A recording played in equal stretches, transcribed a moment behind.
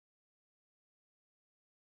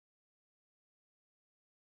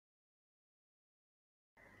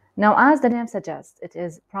Now, as the name suggests, it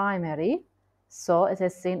is primary, so it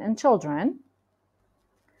is seen in children.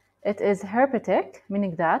 It is herpetic,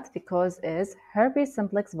 meaning that the cause is herpes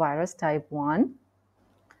simplex virus type 1.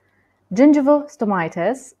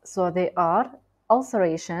 Gingivostomatitis, so they are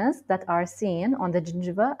ulcerations that are seen on the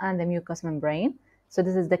gingiva and the mucous membrane. So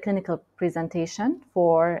this is the clinical presentation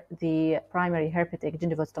for the primary herpetic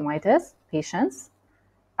gingivostomatitis patients.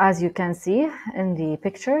 As you can see in the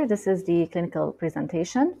picture, this is the clinical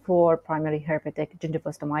presentation for primary herpetic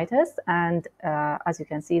gingivostomatitis. And as you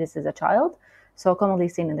can see, this is a child. So commonly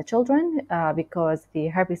seen in the children because the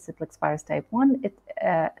herpes simplex virus type 1, it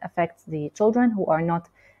affects the children who are not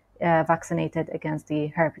vaccinated against the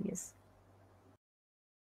herpes.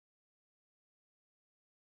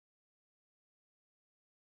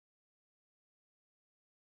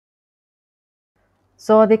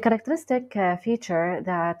 So the characteristic feature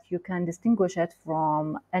that you can distinguish it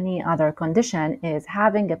from any other condition is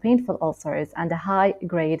having a painful ulcers and a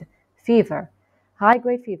high-grade fever.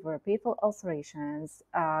 High-grade fever, painful ulcerations,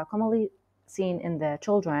 commonly seen in the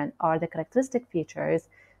children, are the characteristic features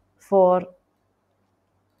for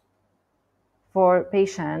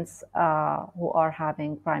patients who are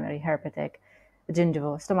having primary herpetic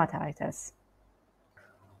gingivostomatitis.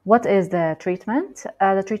 What is the treatment?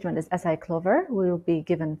 The treatment is acyclovir. Will be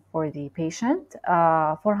given for the patient,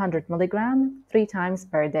 400 milligram, 3 times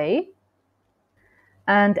per day.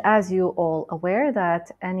 And as you all aware that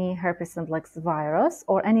any herpes simplex virus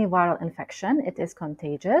or any viral infection, it is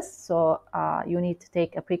contagious. So you need to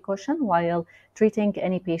take a precaution while treating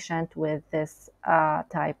any patient with this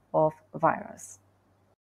type of virus.